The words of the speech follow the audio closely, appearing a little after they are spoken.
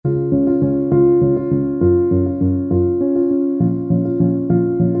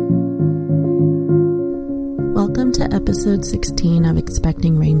episode 16 of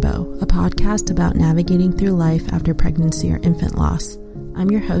Expecting Rainbow, a podcast about navigating through life after pregnancy or infant loss.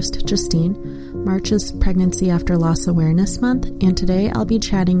 I'm your host, Justine. March is Pregnancy After Loss Awareness Month, and today I'll be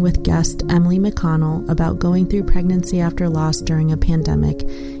chatting with guest Emily McConnell about going through pregnancy after loss during a pandemic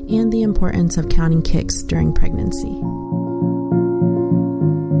and the importance of counting kicks during pregnancy.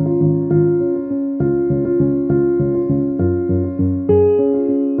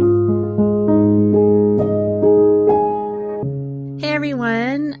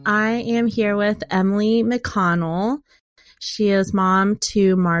 I am here with Emily McConnell. She is mom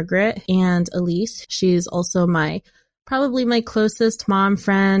to Margaret and Elise. She's also probably my closest mom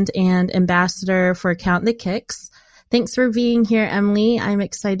friend and ambassador for Count the Kicks. Thanks for being here, Emily. I'm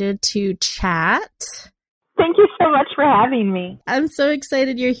excited to chat. Thank you so much for having me. I'm so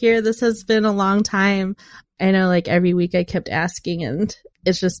excited you're here. This has been a long time. I know every week I kept asking and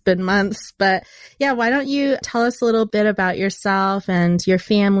it's just been months, but yeah, why don't you tell us a little bit about yourself and your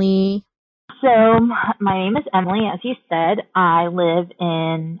family? So my name is Emily, as you said. I live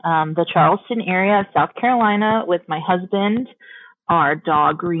in the Charleston area of South Carolina with my husband, our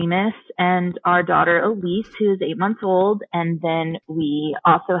dog Remus, and our daughter Elise, who is 8 months old. And then we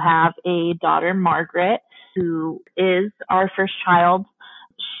also have a daughter, Margaret, who is our first child.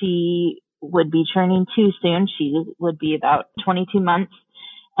 She would be turning 2 soon. She would be about 22 months.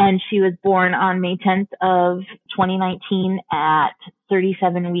 And she was born on May 10th of 2019 at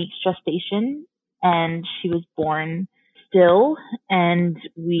 37 weeks gestation. And she was born still. And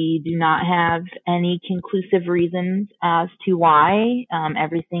we do not have any conclusive reasons as to why.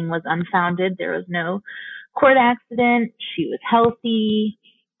 Everything was unfounded. There was no court accident. She was healthy.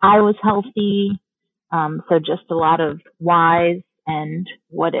 I was healthy. So just a lot of whys and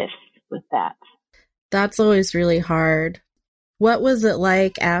what ifs with that. That's always really hard. What was it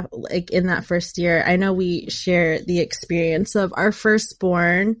like in that first year? I know we share the experience of our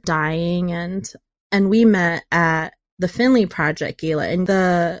firstborn dying, and we met at the Finley Project Gala, and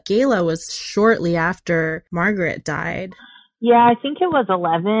the gala was shortly after Margaret died. Yeah, I think it was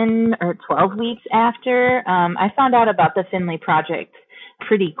 11 or 12 weeks after. I found out about the Finley Project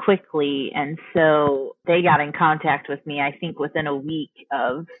pretty quickly, and so they got in contact with me, I think, within a week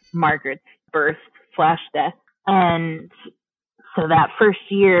of Margaret's birth/death. And so that first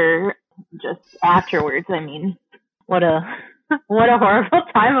year, just afterwards, I mean, what a horrible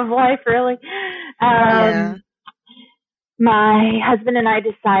time of life, really. Yeah. My husband and I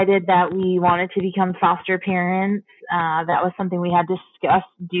decided that we wanted to become foster parents. That was something we had discussed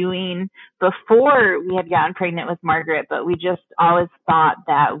doing before we had gotten pregnant with Margaret, but we just always thought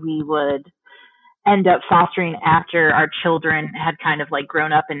that we would end up fostering after our children had kind of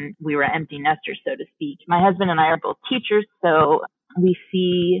grown up and we were empty nesters, so to speak. My husband and I are both teachers, so we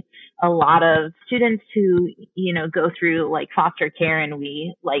see a lot of students who, go through foster care, and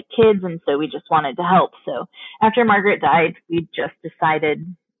we like kids, and so we just wanted to help. So after Margaret died, we just decided,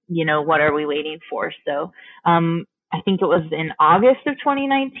 what are we waiting for? So I think it was in August of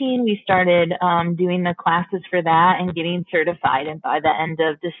 2019, we started doing the classes for that and getting certified. And by the end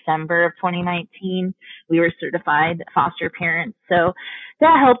of December of 2019, we were certified foster parents. So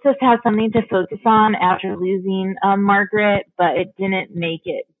that helped us have something to focus on after losing Margaret, but it didn't make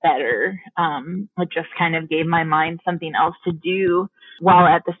it better. It just kind of gave my mind something else to do, while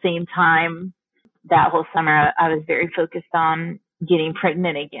at the same time, that whole summer, I was very focused on getting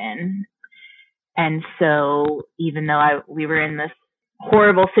pregnant again. And so even though we were in this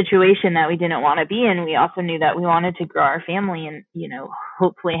horrible situation that we didn't want to be in, we also knew that we wanted to grow our family and,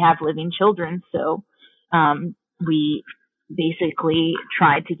 hopefully have living children. So we basically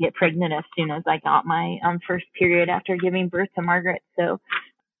tried to get pregnant as soon as I got my first period after giving birth to Margaret. So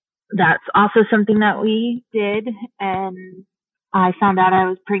that's also something that we did. And I found out I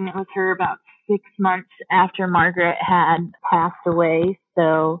was pregnant with her about 6 months after Margaret had passed away.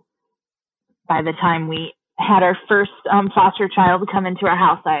 So by the time we had our first foster child come into our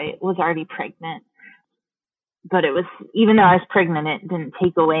house, I was already pregnant. But it was, even though I was pregnant, it didn't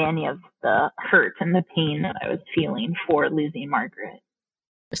take away any of the hurt and the pain that I was feeling for losing Margaret.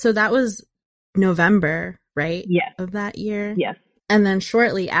 So that was November, right? Yes. Of that year? Yes. And then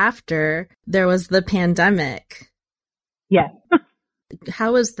shortly after, there was the pandemic. Yes.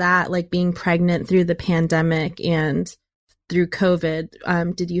 How was that, being pregnant through the pandemic and through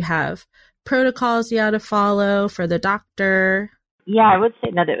COVID? Did you have protocols you had to follow for the doctor? Yeah, I would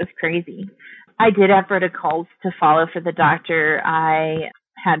say that it was crazy. I did have protocols to follow for the doctor. I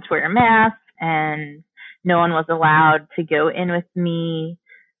had to wear a mask, and no one was allowed to go in with me.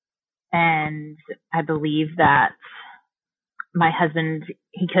 And I believe that my husband,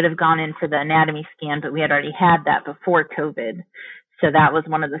 he could have gone in for the anatomy scan, but we had already had that before COVID. So that was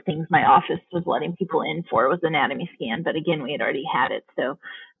one of the things my office was letting people in for, was anatomy scan. But again, we had already had it. So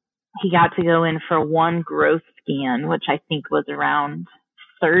he got to go in for one growth scan, which I think was around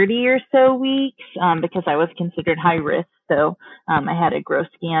 30 or so weeks, because I was considered high risk. So I had a growth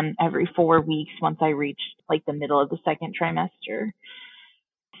scan every 4 weeks once I reached like the middle of the second trimester.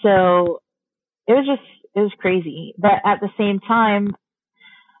 So it was crazy. But at the same time,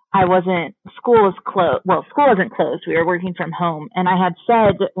 school was closed. Well, school wasn't closed. We were working from home. And I had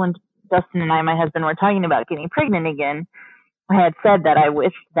said, when Dustin and I, my husband, were talking about getting pregnant again, I had said that I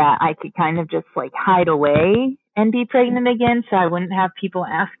wished that I could kind of just like hide away and be pregnant again, so I wouldn't have people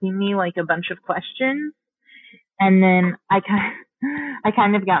asking me like a bunch of questions. And then I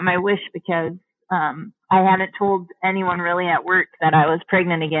kind of got my wish, because I hadn't told anyone really at work that I was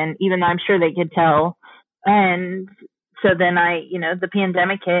pregnant again, even though I'm sure they could tell. And so then the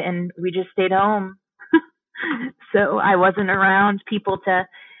pandemic hit and we just stayed home. So I wasn't around people to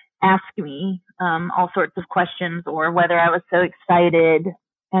ask me all sorts of questions, or whether I was so excited.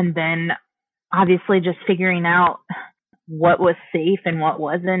 And then obviously just figuring out what was safe and what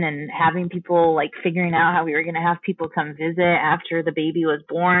wasn't, and having people like figuring out how we were going to have people come visit after the baby was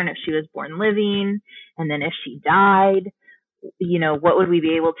born, if she was born living, and then if she died, what would we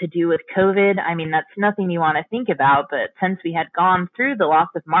be able to do with COVID? I mean, that's nothing you want to think about, but since we had gone through the loss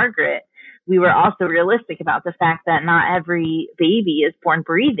of Margaret, we were also realistic about the fact that not every baby is born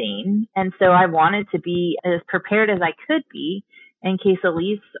breathing. And so I wanted to be as prepared as I could be in case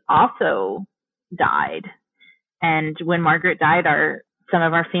Elise also died. And when Margaret died, some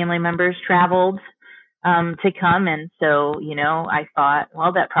of our family members traveled to come. And so, I thought,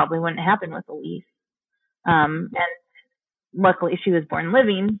 well, that probably wouldn't happen with Elise. And luckily she was born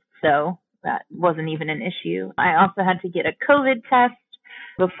living, so that wasn't even an issue. I also had to get a COVID test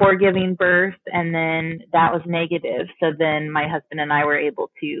before giving birth, and then that was negative. So then my husband and I were able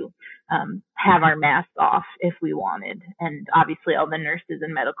to have our masks off if we wanted. And obviously all the nurses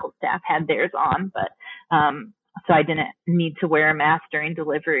and medical staff had theirs on, but so I didn't need to wear a mask during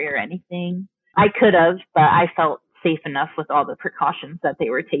delivery or anything. I could have, but I felt safe enough with all the precautions that they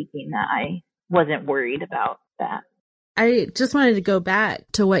were taking that I wasn't worried about that. I just wanted to go back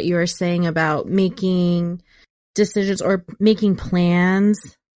to what you were saying about making decisions or making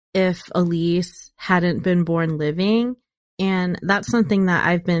plans if Elise hadn't been born living. And that's something that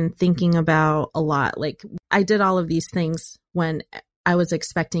I've been thinking about a lot. Like, I did all of these things when I was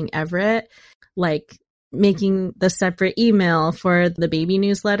expecting Everett, like making the separate email for the baby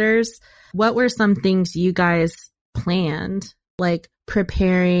newsletters. What were some things you guys planned, like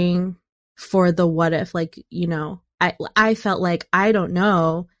preparing for the what if? Like, I felt like I don't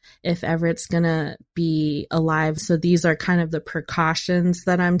know if Everett's going to be alive. So these are kind of the precautions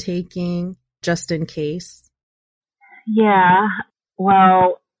that I'm taking just in case. Yeah.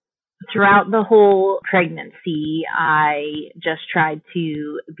 Well, throughout the whole pregnancy, I just tried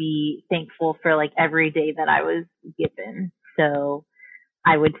to be thankful for like every day that I was given. So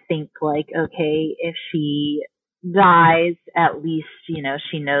I would think like, okay, if she dies, at least,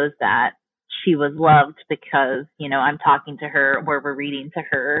 she knows that she was loved because, I'm talking to her, where we're reading to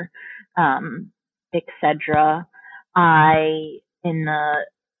her, etc. In the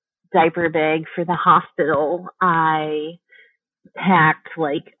diaper bag for the hospital, I packed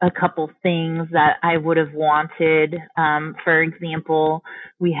like a couple things that I would have wanted. For example,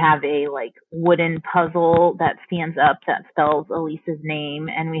 we have a like wooden puzzle that stands up that spells Elise's name,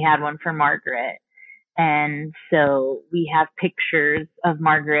 and we had one for Margaret. And so we have pictures of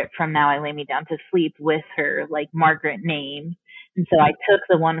Margaret from Now I Lay Me Down to Sleep with her like Margaret name. And so I took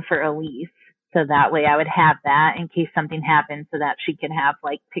the one for Elise, so that way I would have that in case something happened, so that she could have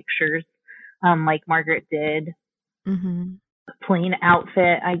like pictures like Margaret did. Mm-hmm. A plain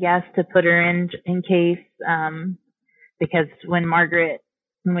outfit, I guess, to put her in case, because when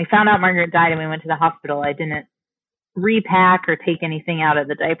we found out Margaret died and we went to the hospital, I didn't repack or take anything out of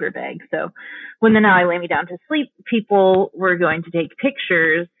the diaper bag. So when the Now I Lay Me Down to Sleep people were going to take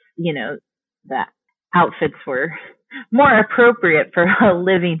pictures, that outfits were more appropriate for a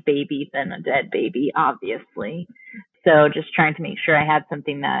living baby than a dead baby, obviously. So just trying to make sure I had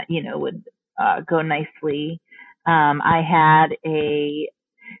something that, would go nicely. I had a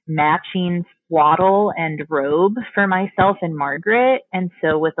matching swaddle and robe for myself and Margaret. And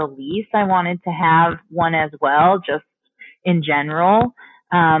so with Elise, I wanted to have one as well, just in general.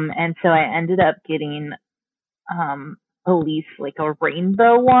 And so I ended up getting Elise like a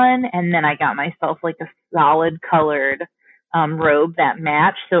rainbow one. And then I got myself like a solid colored robe that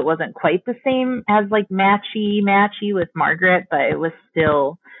matched. So it wasn't quite the same as like matchy with Margaret, but it was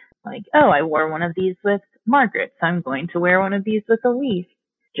still like, oh, I wore one of these with Margaret, so I'm going to wear one of these with Elise.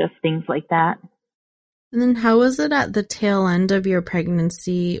 Just things like that. And then how was it at the tail end of your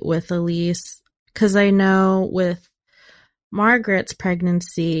pregnancy with Elise? Because I know with Margaret's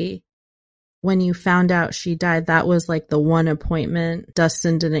pregnancy, when you found out she died, that was like the one appointment.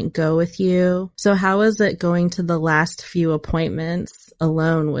 Dustin didn't go with you. So how was it going to the last few appointments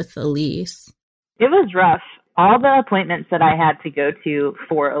alone with Elise? It was rough. All the appointments that I had to go to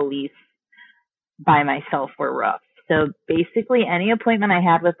for Elise by myself were rough. So basically any appointment I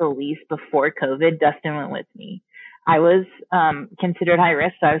had with Elise before COVID, Dustin went with me. I was considered high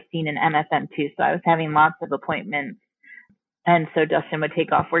risk, so I was seen in MFM too. So I was having lots of appointments. And so Dustin would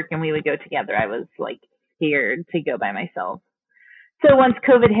take off work and we would go together. I was like scared to go by myself. So once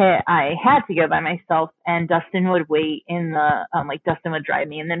COVID hit, I had to go by myself, and Dustin would wait in the, Dustin would drive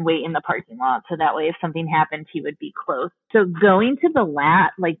me and then wait in the parking lot. So that way if something happened, he would be close. So going to the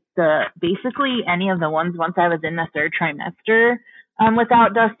basically any of the ones once I was in the third trimester,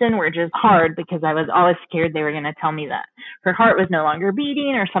 without Dustin were just hard because I was always scared they were going to tell me that her heart was no longer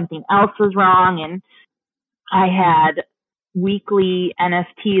beating or something else was wrong. And I had weekly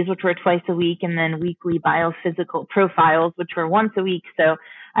NSTs, which were twice a week, and then weekly biophysical profiles, which were once a week. So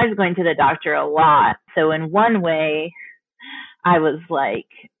I was going to the doctor a lot. So in one way, I was like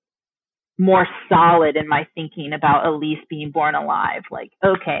more solid in my thinking about Elise being born alive. Like,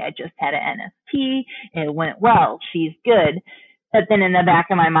 okay, I just had an NST. It went well. She's good. But then in the back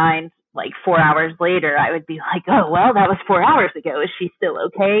of my mind, like 4 hours later, I would be like, oh, well, that was 4 hours ago. Is she still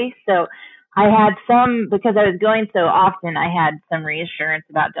okay? So I had because I was going so often, I had some reassurance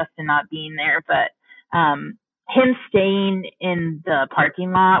about Dustin not being there, but him staying in the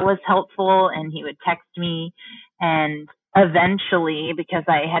parking lot was helpful, and he would text me. And eventually, because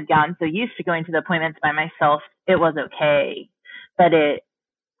I had gotten so used to going to the appointments by myself, it was okay. But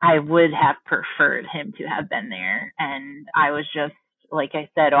I would have preferred him to have been there. And I was just, like I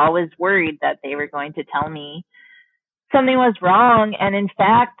said, always worried that they were going to tell me something was wrong. And in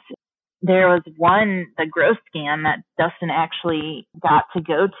fact, there was the growth scan that Dustin actually got to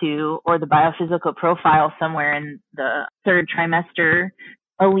go to, or the biophysical profile somewhere in the third trimester.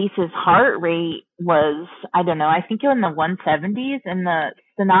 Elise's heart rate was, I don't know, I think it was in the 170s, and the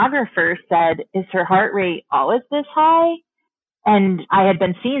sonographer said, is her heart rate always this high? And I had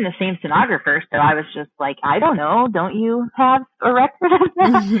been seeing the same sonographer, so I was just like, I don't know, don't you have a record of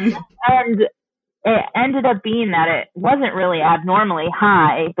that? And it ended up being that it wasn't really abnormally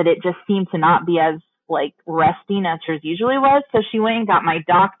high, but it just seemed to not be as like resting as hers usually was. So she went and got my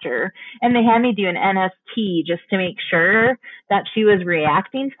doctor, and they had me do an NST just to make sure that she was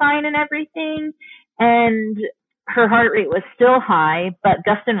reacting fine and everything. And her heart rate was still high, but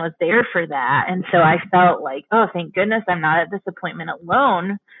Dustin was there for that. And so I felt like, oh, thank goodness I'm not at this appointment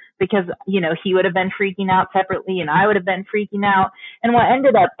alone, because, he would have been freaking out separately and I would have been freaking out. And what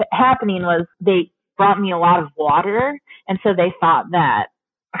ended up happening was they brought me a lot of water. And so they thought that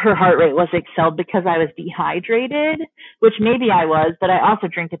her heart rate was excelled because I was dehydrated, which maybe I was, but I also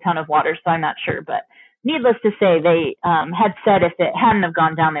drink a ton of water, so I'm not sure. But needless to say, they had said if it hadn't have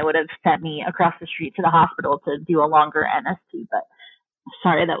gone down, they would have sent me across the street to the hospital to do a longer NST. But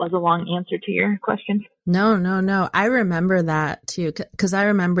sorry, that was a long answer to your question. No. I remember that too, because I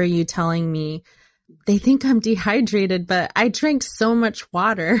remember you telling me they think I'm dehydrated, but I drank so much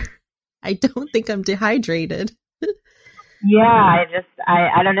water. I don't think I'm dehydrated. Yeah,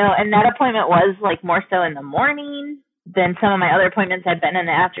 I don't know. And that appointment was like more so in the morning than some of my other appointments had been in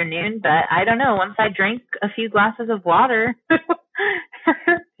the afternoon. But I don't know. Once I drank a few glasses of water,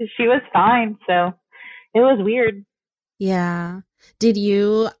 she was fine. So it was weird. Yeah. Did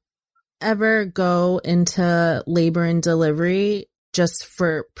you ever go into labor and delivery just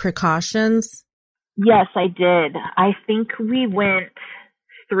for precautions? Yes, I did. I think we went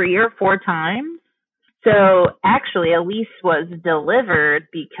 3 or 4 times. So actually, Elise was delivered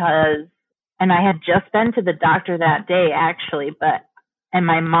and I had just been to the doctor that day actually, and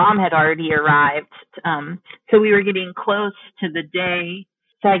my mom had already arrived. So we were getting close to the day.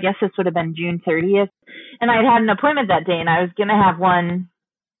 So I guess this would have been June 30th. And I'd had an appointment that day, and I was going to have one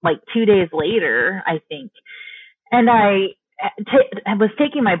like 2 days later, I think. And I was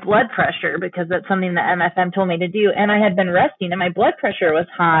taking my blood pressure because that's something that MFM told me to do. And I had been resting and my blood pressure was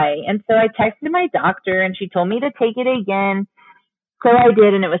high. And so I texted my doctor and she told me to take it again. So I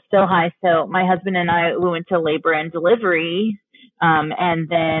did, and it was still high. So my husband and I, we went to labor and delivery. And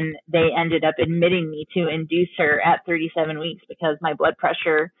then they ended up admitting me to induce her at 37 weeks because my blood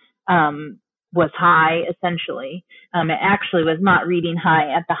pressure, was high, essentially. It actually was not reading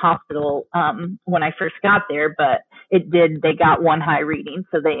high at the hospital when I first got there, but they got one high reading,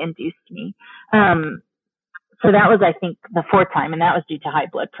 so they induced me. So that was, I think, the fourth time, and that was due to high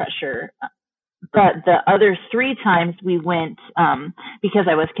blood pressure. But the other 3 times we went because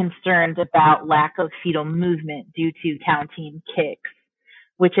I was concerned about lack of fetal movement due to counting kicks,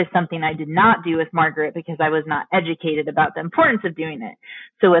 which is something I did not do with Margaret because I was not educated about the importance of doing it.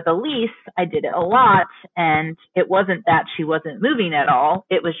 So with Elise, I did it a lot, and it wasn't that she wasn't moving at all.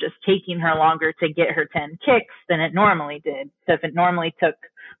 It was just taking her longer to get her 10 kicks than it normally did. So if it normally took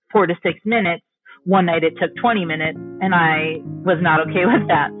 4 to 6 minutes, one night it took 20 minutes, and I was not okay with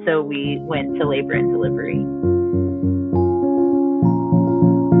that. So we went to labor and delivery.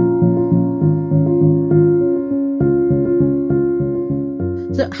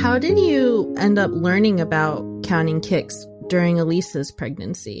 So how did you end up learning about counting kicks during Elise's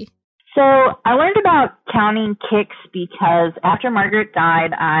pregnancy? So I learned about counting kicks because after Margaret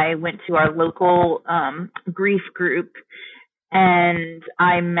died, I went to our local grief group, and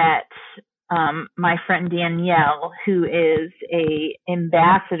I met my friend Danielle, who is a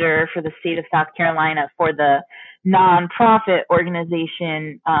ambassador for the state of South Carolina for the nonprofit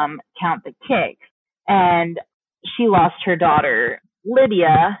organization Count the Kicks. And she lost her daughter,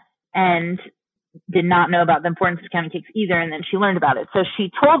 Lydia, and did not know about the importance of counting kicks either, and then she learned about it. So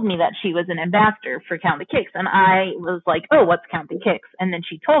she told me that she was an ambassador for Count the Kicks, and I was like, oh, what's Count the Kicks? And then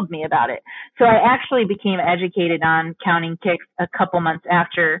she told me about it. So I actually became educated on counting kicks a couple months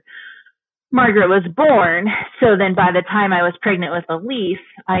after Margaret was born. So then by the time I was pregnant with Elise,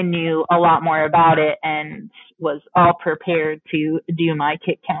 I knew a lot more about it and was all prepared to do my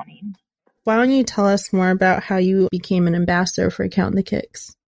kick counting. Why don't you tell us more about how you became an ambassador for Count the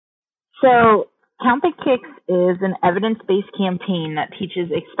Kicks? So Count the Kicks is an evidence-based campaign that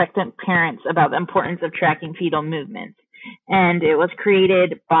teaches expectant parents about the importance of tracking fetal movements. And it was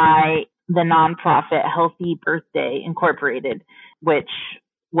created by the nonprofit Healthy Birthday Incorporated, which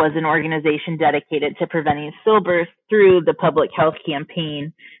was an organization dedicated to preventing stillbirth through the public health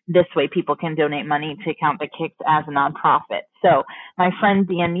campaign. This way people can donate money to Count the Kicks as a nonprofit. So my friend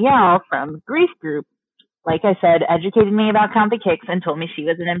Danielle from Grief Group, like I said, educated me about Count the Kicks and told me she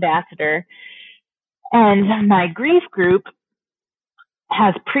was an ambassador. And my grief group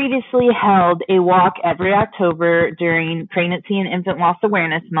has previously held a walk every October during Pregnancy and Infant Loss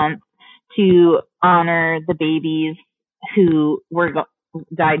Awareness Month to honor the babies who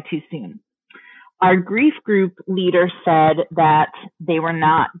died too soon. Our grief group leader said that they were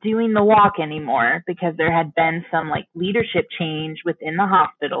not doing the walk anymore because there had been some leadership change within the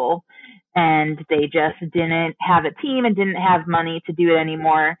hospital, and they just didn't have a team and didn't have money to do it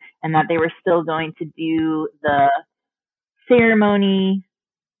anymore, and that they were still going to do the ceremony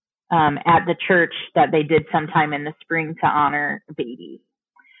at the church that they did sometime in the spring to honor babies.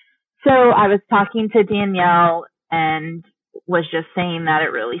 So I was talking to Danielle and was just saying that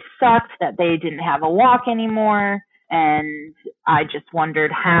it really sucked that they didn't have a walk anymore, and I just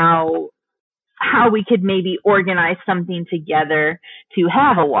wondered how we could maybe organize something together to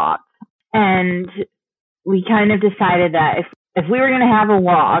have a walk. And we kind of decided that if we were going to have a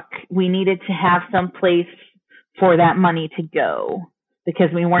walk, we needed to have some place for that money to go, because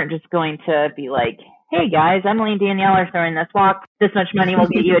we weren't just going to be like, hey guys, Emily and Danielle are throwing this walk. This much money will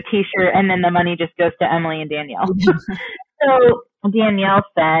get you a t-shirt, and then the money just goes to Emily and Danielle. So Danielle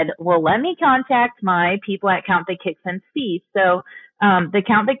said, well, let me contact my people at Count the Kicks and see. So the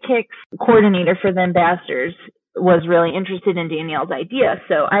Count the Kicks coordinator for the ambassadors was really interested in Danielle's idea.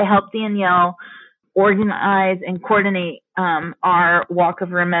 So I helped Danielle organize and coordinate our Walk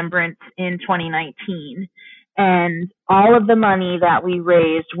of Remembrance in 2019. And all of the money that we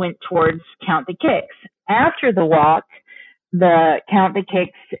raised went towards Count the Kicks. After the walk, the Count the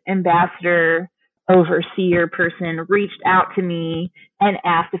Kicks ambassador overseer person reached out to me and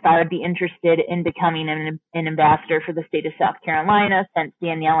asked if I would be interested in becoming an ambassador for the state of South Carolina, since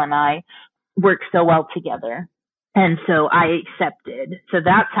Danielle and I work so well together. And so I accepted. So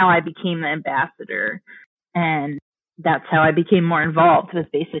that's how I became the ambassador. And that's how I became more involved, was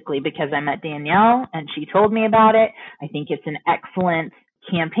basically because I met Danielle and she told me about it. I think it's an excellent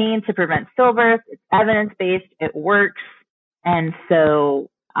campaign to prevent stillbirth. It's evidence-based. It works. And so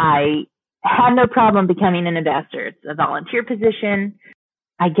I had no problem becoming an ambassador. It's a volunteer position.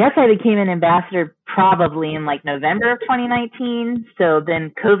 I guess I became an ambassador probably in November of 2019. So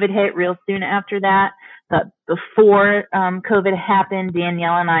then COVID hit real soon after that. But before COVID happened,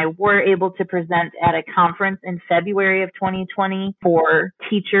 Danielle and I were able to present at a conference in February of 2020 for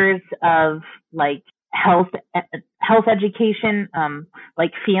teachers of health education,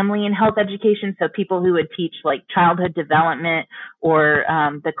 like family and health education. So people who would teach like childhood development or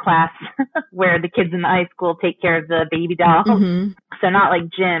the class where the kids in the high school take care of the baby dolls. Mm-hmm. So not like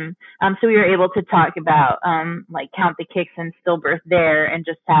gym. So we were able to talk about like Count the Kicks and stillbirth there, and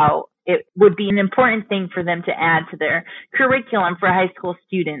just how it would be an important thing for them to add to their curriculum for high school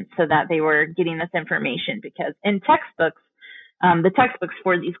students so that they were getting this information. Because in textbooks, the textbooks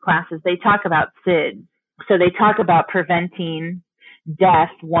for these classes, they talk about SIDS. So they talk about preventing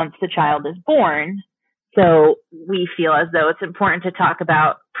death once the child is born. So we feel as though it's important to talk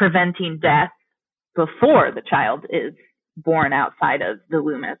about preventing death before the child is born outside of the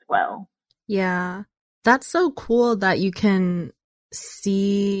womb as well. Yeah. That's so cool that you can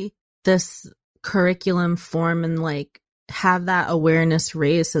see this curriculum form and like have that awareness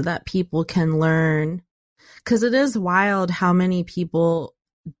raised so that people can learn. Because it is wild how many people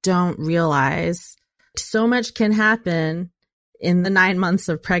don't realize so much can happen in the 9 months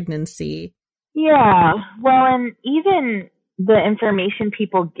of pregnancy. Yeah. Well, and even the information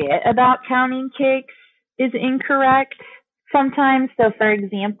people get about counting kicks is incorrect sometimes. So, for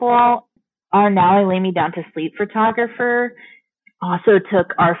example, our Now I Lay Me Down to Sleep photographer also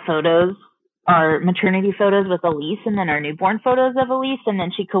took our photos, our maternity photos with Elise, and then our newborn photos of Elise, and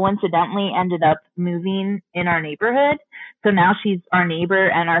then she coincidentally ended up moving in our neighborhood. So now she's our neighbor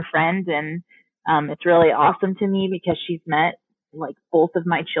and our friend, and it's really awesome to me because she's met like both of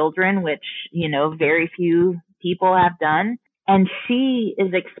my children, which, you know, very few people have done. And she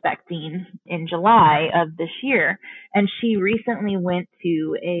is expecting in July of this year. And she recently went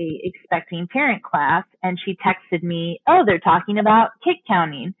to a expecting parent class, and she texted me, oh, they're talking about kick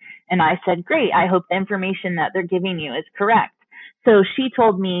counting. And I said, great. I hope the information that they're giving you is correct. So she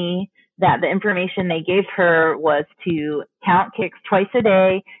told me that the information they gave her was to count kicks twice a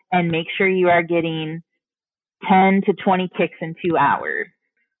day and make sure you are getting 10 to 20 kicks in 2 hours.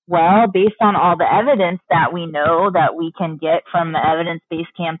 Well, based on all the evidence that we know that we can get from the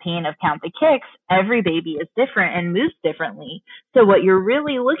evidence-based campaign of Count the Kicks, every baby is different and moves differently. So what you're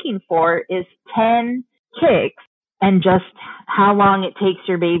really looking for is 10 kicks and just how long it takes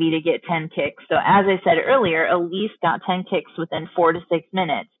your baby to get 10 kicks. So as I said earlier, Elise got 10 kicks within 4 to 6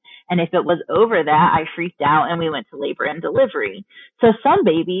 minutes. And if it was over that, I freaked out and we went to labor and delivery. So some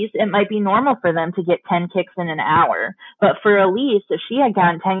babies, it might be normal for them to get 10 kicks in an hour. But for Elise, if she had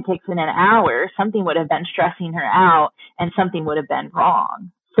gotten 10 kicks in an hour, something would have been stressing her out and something would have been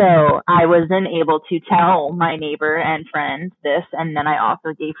wrong. So I was then able to tell my neighbor and friend this, and then I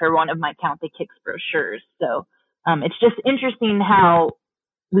also gave her one of my Count the Kicks brochures. So it's just interesting how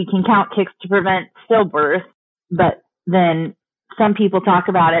we can count kicks to prevent stillbirth, but then some people talk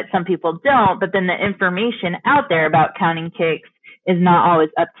about it, some people don't, but then the information out there about counting kicks is not always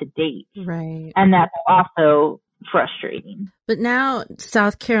up to date. Right. And that's also frustrating. But now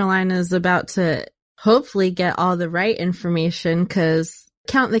South Carolina is about to hopefully get all the right information because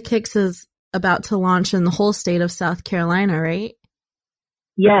Count the Kicks is about to launch in the whole state of South Carolina, right?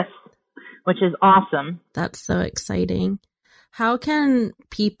 Yes, which is awesome. That's so exciting. How can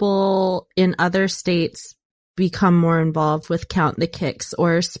people in other states become more involved with Count the Kicks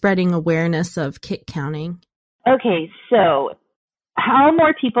or spreading awareness of kick counting? Okay, so how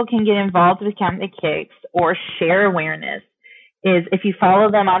more people can get involved with Count the Kicks or share awareness is if you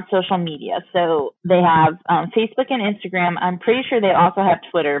follow them on social media. So they have Facebook and Instagram. I'm pretty sure they also have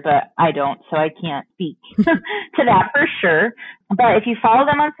Twitter, but I don't, so I can't speak to that for sure. But if you follow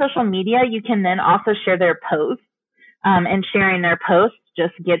them on social media, you can then also share their posts. And sharing their posts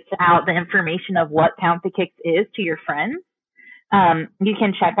just gets out the information of what Count the Kicks is to your friends. You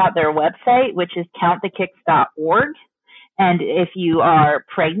can check out their website, which is counttthekicks.org. And if you are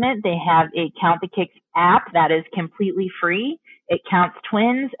pregnant, they have a Count the Kicks app that is completely free. It counts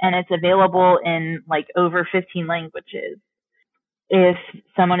twins, and it's available in like over 15 languages. If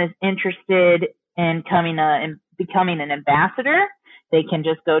someone is interested in becoming an ambassador, they can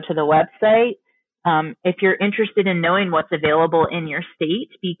just go to the website. If you're interested in knowing what's available in your state,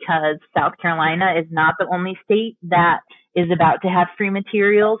 because South Carolina is not the only state that is about to have free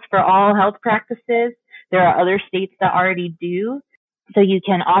materials for all health practices, there are other states that already do. So you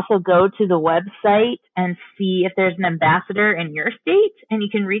can also go to the website and see if there's an ambassador in your state, and you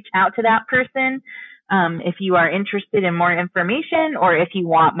can reach out to that person. If you are interested in more information, or if you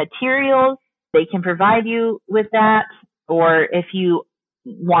want materials, they can provide you with that. Or if you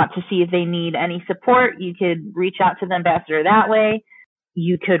want to see if they need any support, you could reach out to the ambassador that way.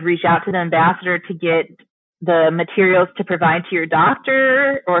 You could reach out to the ambassador to get the materials to provide to your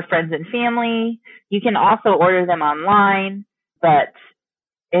doctor or friends and family. You can also order them online, but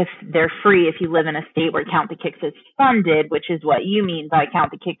if they're free, if you live in a state where Count the Kicks is funded, which is what you mean by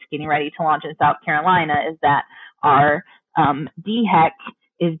Count the Kicks getting ready to launch in South Carolina, is that our DHEC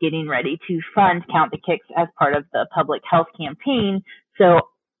is getting ready to fund Count the Kicks as part of the public health campaign. So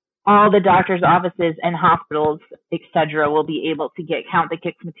all the doctors' offices and hospitals, etc., will be able to get Count the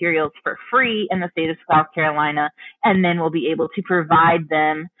Kicks materials for free in the state of South Carolina, and then will be able to provide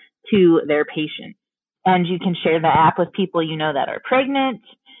them to their patients. And you can share the app with people you know that are pregnant.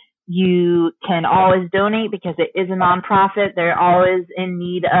 You can always donate because it is a nonprofit. They're always in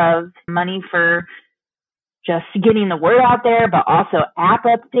need of money for just getting the word out there, but also app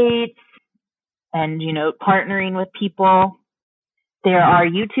updates and, partnering with people. There are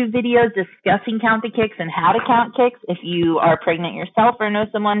YouTube videos discussing Count the Kicks and how to count kicks if you are pregnant yourself or know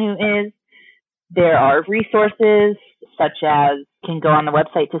someone who is. There are resources such as can go on the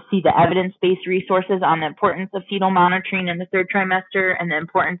website to see the evidence-based resources on the importance of fetal monitoring in the third trimester and the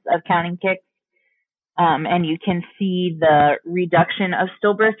importance of counting kicks. And you can see the reduction of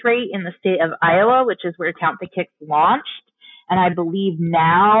stillbirth rate in the state of Iowa, which is where Count the Kicks launched. And I believe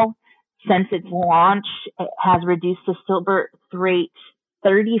now, since its launch, it has reduced the stillbirth rate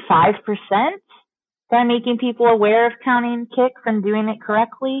 35% by making people aware of counting kicks and doing it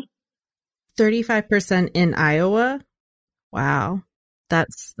correctly. 35% in Iowa? Wow.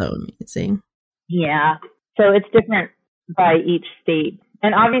 That's so amazing. Yeah. So it's different by each state.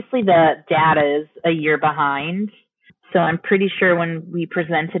 And obviously the data is a year behind. So I'm pretty sure when we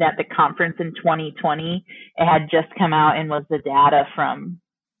presented at the conference in 2020, it had just come out and was the data from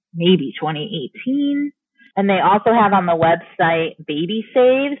maybe 2018. And they also have on the website baby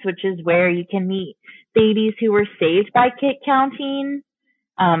saves, which is where you can meet babies who were saved by kick counting.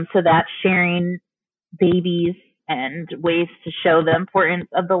 So that's sharing babies and ways to show the importance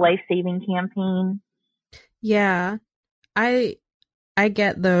of the life-saving campaign. Yeah, I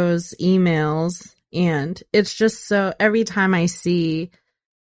get those emails, and it's just so every time I see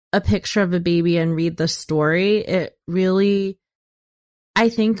a picture of a baby and read the story, it really, I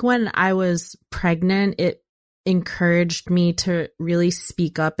think when I was pregnant, it encouraged me to really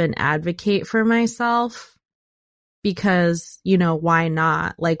speak up and advocate for myself because, why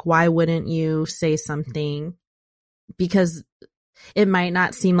not? Like, why wouldn't you say something? Because it might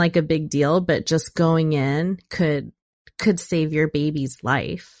not seem like a big deal, but just going in could save your baby's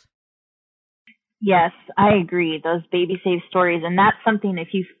life. Yes, I agree. Those baby save stories. And that's something, if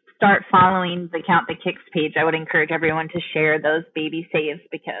you start following the Count the Kicks page, I would encourage everyone to share those baby saves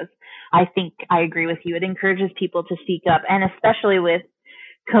because I think I agree with you. It encourages people to speak up. And especially with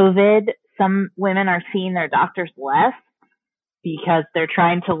COVID, some women are seeing their doctors less because they're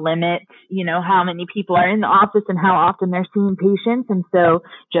trying to limit, how many people are in the office and how often they're seeing patients. And so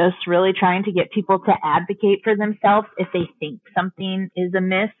just really trying to get people to advocate for themselves if they think something is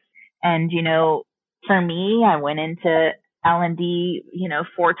amiss. And, for me, I went into L&D,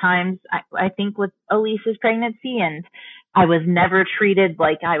 4 times, I think with Elise's pregnancy, and I was never treated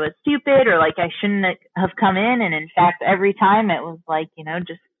like I was stupid or like I shouldn't have come in. And in fact, every time it was like,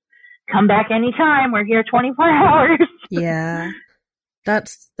 just come back anytime. We're here 24 hours. Yeah,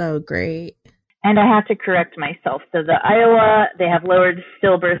 that's so great. And I have to correct myself. So the Iowa, they have lowered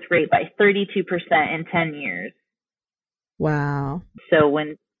stillbirth rate by 32% in 10 years. Wow. So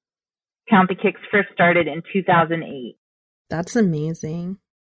when Count the Kicks first started in 2008. That's amazing.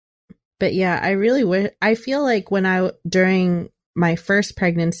 But yeah, I feel like during my first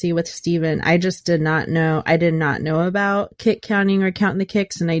pregnancy with Steven, I did not know about kick counting or counting the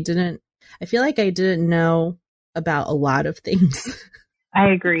kicks. And I feel like I didn't know about a lot of things.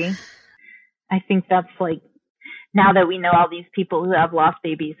 I agree. I think that's like, now that we know all these people who have lost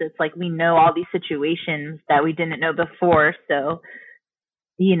babies, it's like we know all these situations that we didn't know before. So,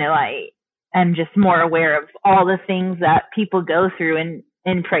 I am just more aware of all the things that people go through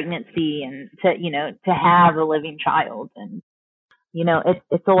in pregnancy and to have a living child. And,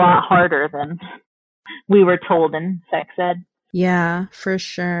 it's a lot harder than we were told in sex ed. Yeah, for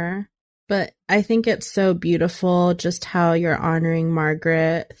sure. But I think it's so beautiful just how you're honoring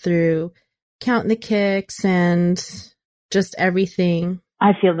Margaret through Count the Kicks and just everything.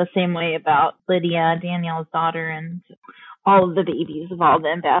 I feel the same way about Lydia, Danielle's daughter, and all of the babies of all the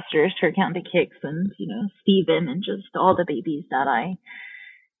ambassadors for Count the Kicks and, Steven and just all the babies that I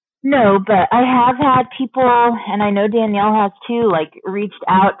know. But I have had people, and I know Danielle has too, reached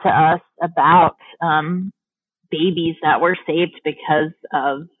out to us about babies that were saved because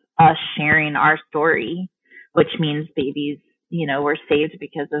of us sharing our story, which means babies, were saved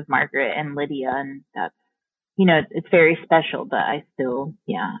because of Margaret and Lydia. And that's, it's very special, but I still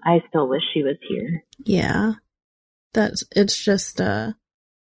wish she was here. Yeah. It's just,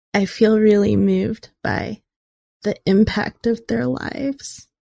 I feel really moved by the impact of their lives.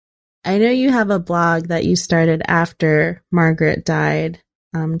 I know you have a blog that you started after Margaret died,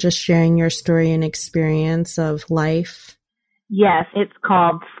 just sharing your story and experience of life. Yes, it's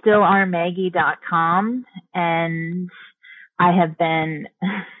called stillourmaggie.com, and I have been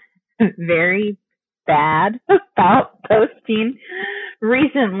very bad about posting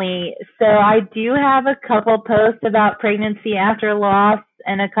recently. So I do have a couple posts about pregnancy after loss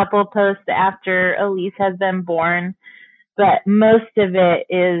and a couple posts after Elise has been born, but most of it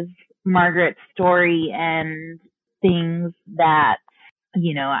is Margaret's story and things that,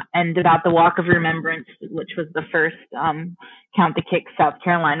 and about the Walk of Remembrance, which was the first Count the Kicks South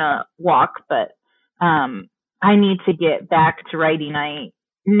Carolina walk. But I need to get back to writing. I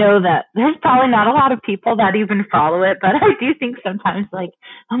know that there's probably not a lot of people that even follow it, but I do think sometimes like,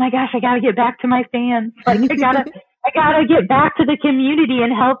 oh my gosh, I got to get back to my fans. Like I gotta get back to the community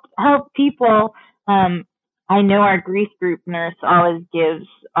and help people. I know our grief group nurse always gives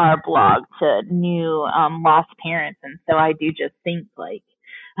our blog to new lost parents, and so I do just think like,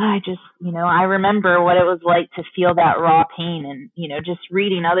 I remember what it was like to feel that raw pain, and just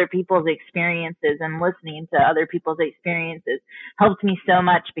reading other people's experiences and listening to other people's experiences helped me so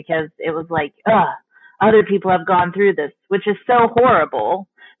much, because it was like, other people have gone through this, which is so horrible,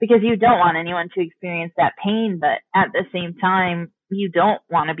 because you don't want anyone to experience that pain, but at the same time, you don't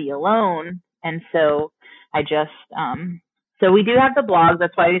want to be alone. And so I just, so we do have the blog.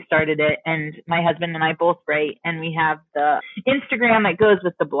 That's why we started it. And my husband and I both write, and we have the Instagram that goes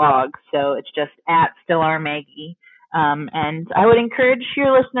with the blog. So it's just at stillourmaggie. And I would encourage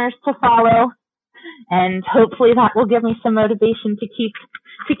your listeners to follow, and hopefully that will give me some motivation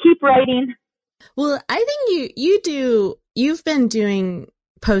to keep writing. Well, I think you've been doing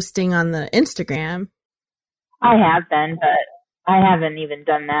posting on the Instagram. I have been, but I haven't even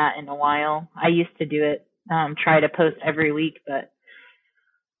done that in a while. I used to do it, try to post every week, but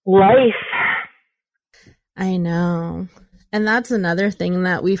life. I know. And that's another thing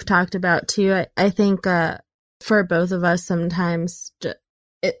that we've talked about too. I think for both of us, sometimes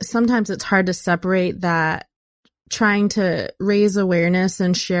it's hard to separate that, trying to raise awareness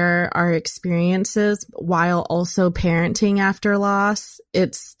and share our experiences while also parenting after loss.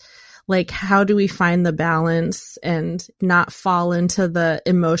 It's like, how do we find the balance and not fall into the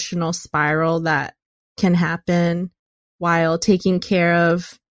emotional spiral that can happen while taking care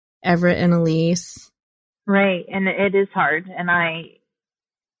of Everett and Elise? Right. And it is hard. And I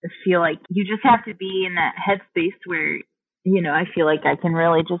feel like you just have to be in that headspace where, I feel like I can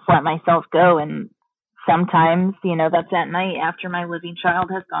really just let myself go. And sometimes, that's at night after my living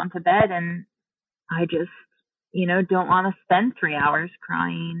child has gone to bed, and I just, don't want to spend 3 hours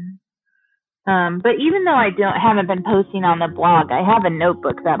crying. But even though I haven't been posting on the blog, I have a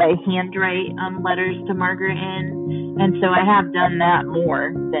notebook that I handwrite letters to Margaret in, and so I have done that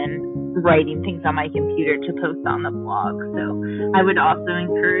more than writing things on my computer to post on the blog. So I would also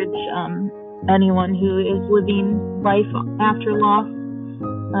encourage anyone who is living life after loss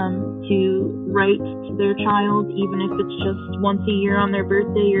to write to their child, even if it's just once a year on their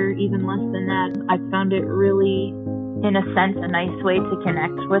birthday or even less than that. I found it really, in a sense, a nice way to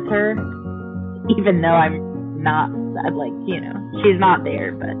connect with her, even though I'm not, she's not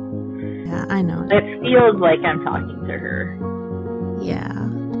there, but yeah, I know. It feels like I'm talking to her.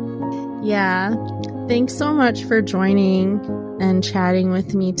 Yeah. Thanks so much for joining and chatting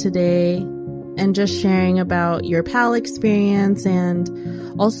with me today, and just sharing about your PAL experience and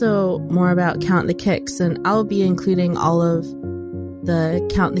also more about Count the Kicks. And I'll be including all of the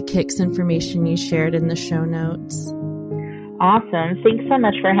Count the Kicks information you shared in the show notes. Awesome. Thanks so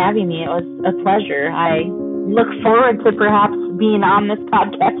much for having me. It was a pleasure. I look forward to perhaps being on this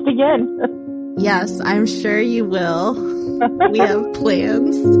podcast again. Yes, I'm sure you will. We have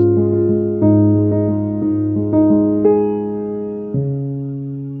plans.